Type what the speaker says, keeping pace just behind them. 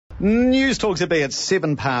Newstalk ZB at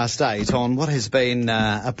 8:07 on what has been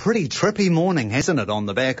a pretty trippy morning, hasn't it, on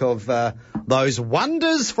the back of those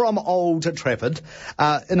wonders from Old Trafford.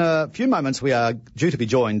 In a few moments we are due to be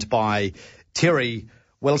joined by Terry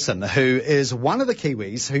Wilson, who is one of the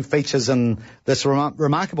Kiwis who features in this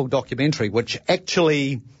remarkable documentary, which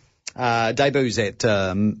actually debuts at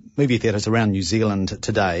movie theatres around New Zealand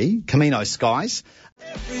today, Camino Skies.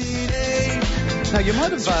 Now, you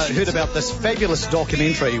might have heard about this fabulous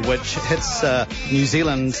documentary which hits New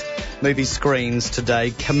Zealand movie screens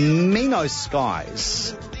today, Camino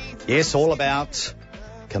Skies. Yes, all about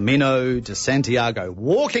Camino de Santiago,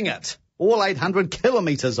 walking it, all 800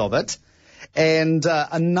 kilometres of it. And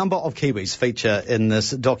a number of Kiwis feature in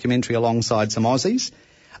this documentary alongside some Aussies.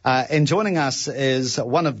 And joining us is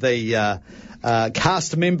one of the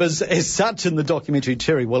cast members as such in the documentary,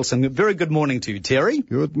 Terry Wilson. Very good morning to you, Terry.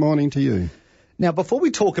 Good morning to you. Now, before we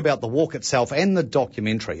talk about the walk itself and the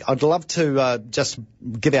documentary, I'd love to just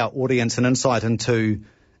give our audience an insight into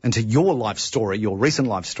your life story, your recent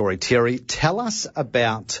life story, Terry. Tell us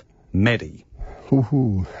about Maddie.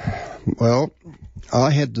 Well, I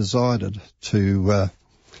had decided to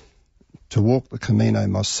walk the Camino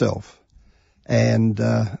myself, and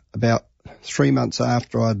about 3 months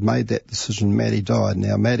after I'd made that decision, Maddie died.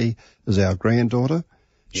 Now, Maddie is our granddaughter.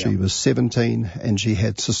 Yeah. She was 17 and she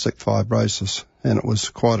had cystic fibrosis, and it was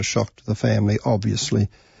quite a shock to the family, obviously.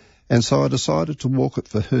 And so I decided to walk it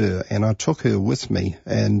for her, and I took her with me.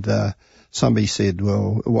 And somebody said,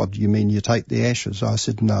 well, what do you mean you take the ashes? I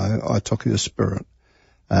said, no, I took her spirit.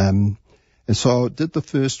 And so I did the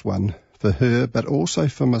first one for her, but also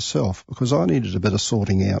for myself, because I needed a bit of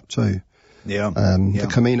sorting out too. Yeah. The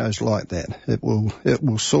Camino's like that. It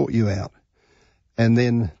will sort you out. And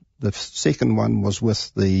then the second one was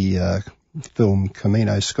with the film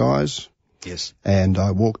Camino Skies. Yes. And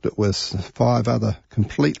I walked it with 5 other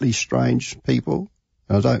completely strange people.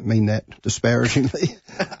 And I don't mean that disparagingly.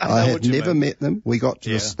 I had never met them. We got to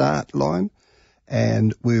the start line,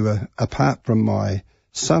 and we were, apart from my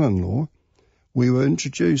son-in-law, we were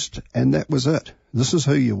introduced, and that was it. This is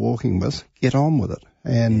who you're walking with. Get on with it.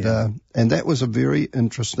 And that was a very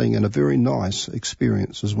interesting and a very nice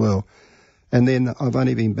experience as well. And then I've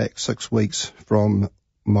only been back 6 weeks from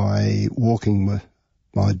my walking with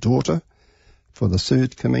my daughter for the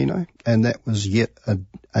third Camino, and that was yet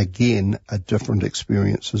again a different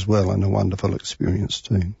experience as well, and a wonderful experience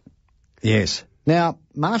too. Yes. Now,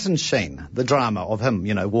 Martin Sheen, the drama of him,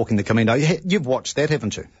 walking the Camino, you've watched that,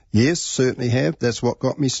 haven't you? Yes, certainly have. That's what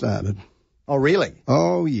got me started. Oh, really?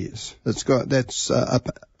 Oh, yes.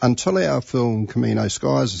 Until our film Camino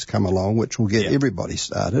Skies has come along, which will get everybody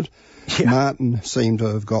started. Yeah. Martin seemed to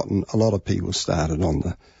have gotten a lot of people started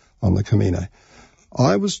on the Camino.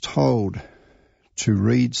 I was told to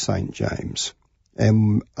read St. James,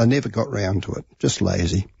 and I never got round to it, just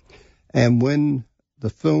lazy. And when the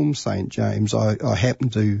film St. James, I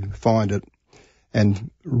happened to find it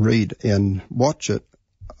and read and watch it,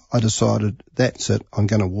 I decided, that's it, I'm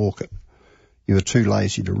going to walk it. You were too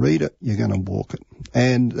lazy to read it, you're going to walk it.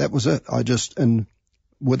 And that was it.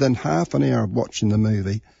 Within half an hour of watching the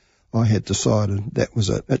movie, I had decided that was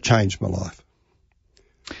it. It changed my life.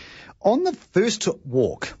 On the first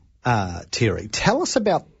walk, Terry, tell us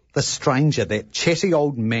about the stranger, that chatty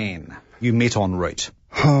old man you met en route.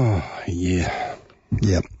 Oh, yeah.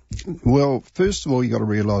 Yeah. Well, first of all, you got to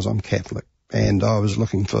realise I'm Catholic, and I was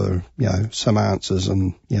looking for, some answers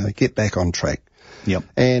and, get back on track. Yep.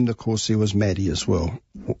 And, of course, there was Maddie as well.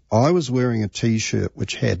 I was wearing a T-shirt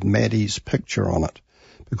which had Maddie's picture on it,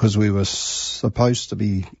 because we were supposed to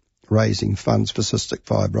be raising funds for cystic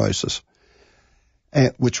fibrosis,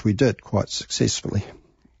 which we did quite successfully.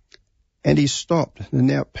 And he stopped. And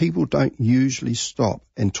now people don't usually stop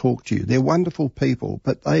and talk to you. They're wonderful people,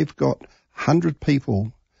 but they've got 100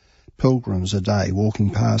 people, pilgrims a day,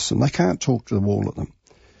 walking past them. They can't talk to all of them.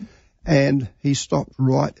 And he stopped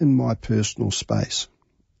right in my personal space.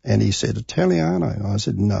 And he said, Italiano. I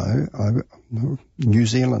said, no, I'm New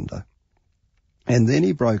Zealander. And then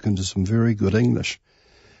he broke into some very good English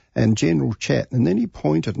and general chat. And then he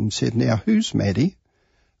pointed and said, now, who's Maddie?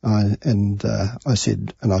 I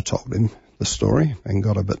said, and I told him the story and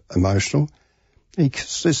got a bit emotional. He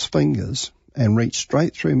kissed his fingers and reached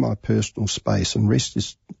straight through my personal space and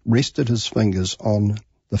rested his fingers on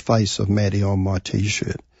the face of Maddie on my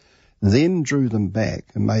T-shirt, then drew them back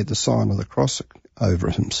and made the sign of the cross over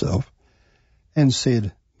himself and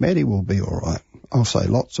said, Maddie will be all right. I'll say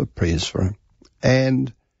lots of prayers for him.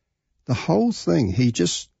 And the whole thing, he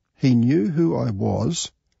knew who I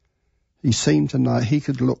was. He seemed to know he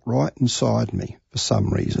could look right inside me for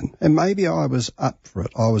some reason. And maybe I was up for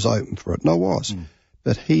it. I was open for it. And I was.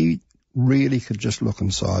 but he really could just look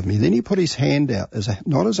inside me. Then he put his hand out,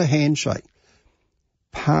 not as a handshake,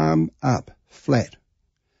 palm up, flat.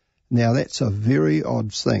 Now, that's a very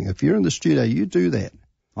odd thing. If you're in the studio, you do that.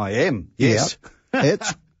 I am, yes. Yeah,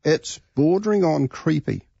 it's bordering on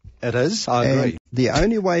creepy. It is, I agree. And the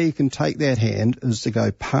only way you can take that hand is to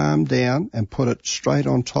go palm down and put it straight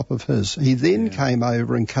on top of his. He then came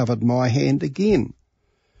over and covered my hand again.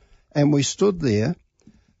 And we stood there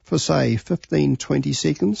for, say, 15, 20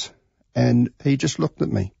 seconds, and he just looked at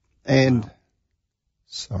me. And,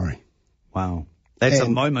 sorry. Wow. That's a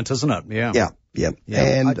moment, isn't it? Yeah. Yeah.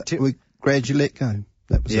 And we gradually let go.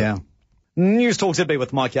 That was it. Newstalk ZB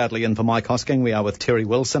with Mike Yardley in for Mike Hosking. We are with Terry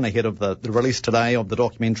Wilson ahead of the release today of the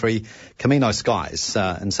documentary Camino Skies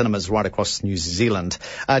in cinemas right across New Zealand.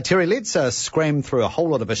 Terry, let's scram through a whole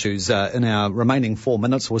lot of issues in our remaining 4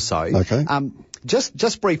 minutes or so. Okay.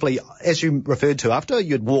 Just briefly, as you referred to, after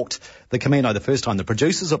you'd walked the Camino the first time, the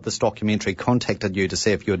producers of this documentary contacted you to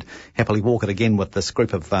see if you'd happily walk it again with this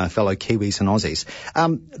group of fellow Kiwis and Aussies.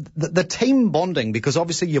 The team bonding, because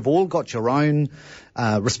obviously you've all got your own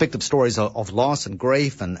respective stories of loss and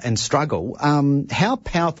grief and struggle. How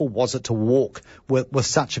powerful was it to walk with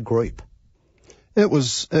such a group? It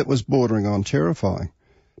was bordering on terrifying,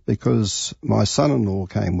 because my son-in-law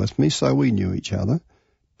came with me, so we knew each other.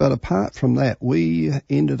 But apart from that, we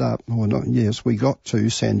ended up, we got to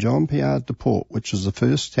San John Piard de Port, which is the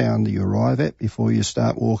first town that you arrive at before you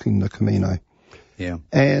start walking the Camino. Yeah.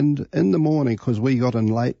 And in the morning, because we got in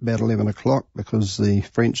late, about 11 o'clock, because the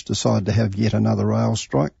French decided to have yet another rail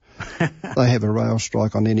strike. They have a rail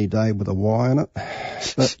strike on any day with a Y in it.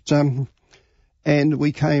 But, and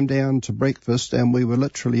we came down to breakfast, and we were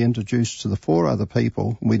literally introduced to the 4 other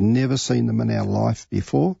people. We'd never seen them in our life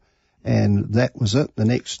before. And that was it. The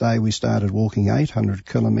next day we started walking 800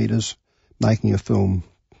 kilometres, making a film,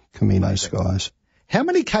 Camino Skies. How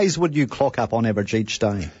many Ks would you clock up on average each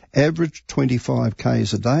day? Average 25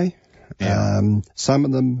 Ks a day. Yeah. Some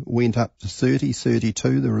of them went up to 30,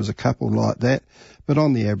 32. There was a couple like that. But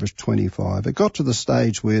on the average, 25. It got to the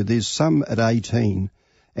stage where there's some at 18.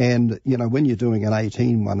 And, when you're doing an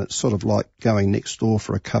 18 one, it's sort of like going next door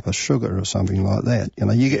for a cup of sugar or something like that.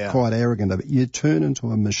 You get quite arrogant of it. You turn into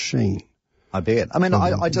a machine. I bet. I mean,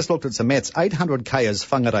 I just looked at some maths. 800k is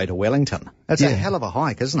Whangarei to Wellington. That's a hell of a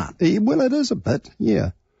hike, isn't it? Well, it is a bit,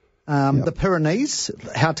 yeah. The Pyrenees,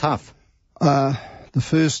 how tough? The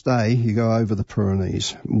first day you go over the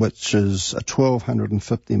Pyrenees, which is a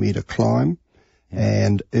 1,250 metre climb.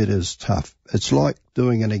 And it is tough. It's like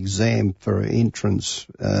doing an exam for entrance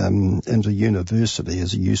into university,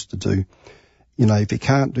 as you used to do. If you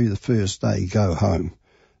can't do the first day, go home.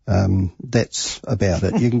 That's about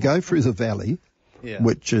it. You can go through the valley,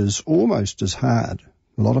 which is almost as hard.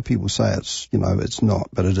 A lot of people say it's not,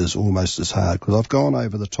 but it is almost as hard, because I've gone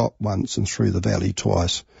over the top once and through the valley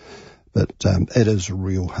twice. But it is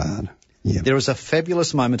real hard. Yeah. There is a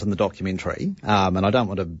fabulous moment in the documentary, and I don't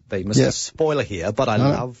want to be Mr. Spoiler here, but I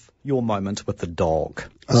love your moment with the dog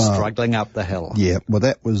struggling up the hill. Yeah, well,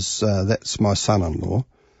 that's my son-in-law,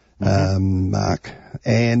 Mark,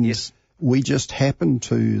 and we just happened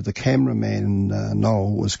to, the cameraman,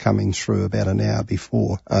 Noel, was coming through about an hour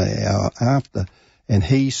after, and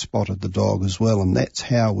he spotted the dog as well, and that's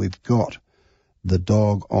how we've got the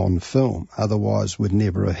dog on film. Otherwise, we'd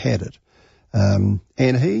never have had it. And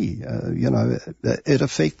he, it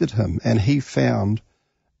affected him, and he found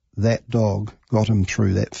that dog got him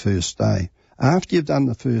through that first day. After you've done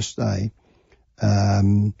the first day,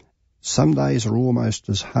 some days are almost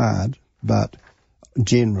as hard, but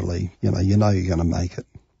generally, you're going to make it.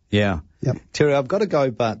 Yeah. Yep. Terry, I've got to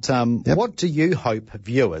go, but what do you hope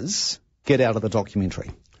viewers get out of the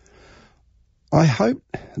documentary? I hope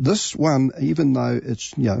this one, even though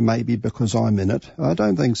it's, maybe because I'm in it, I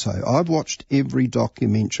don't think so. I've watched every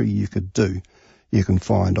documentary you can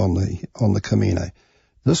find on the Camino.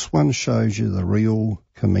 This one shows you the real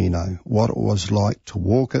Camino, what it was like to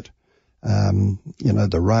walk it.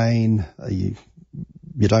 The rain,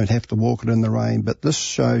 you don't have to walk it in the rain, but this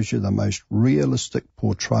shows you the most realistic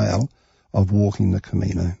portrayal of walking the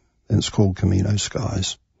Camino, and it's called Camino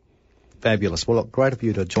Skies. Fabulous. Well, look, great of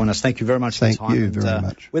you to join us. Thank you very much for your time. Thank you very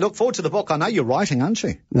much. We look forward to the book. I know you're writing, aren't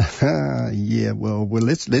you? Yeah, well,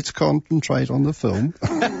 let's concentrate on the film.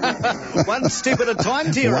 One step at a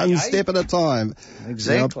time, Terry. One step at a time.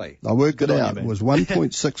 Exactly. I worked it out. It was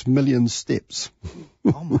 1.6 million steps.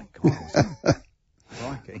 Oh, my God.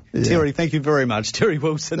 Crikey. Yeah. Terry, thank you very much. Terry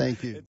Wilson. Thank you.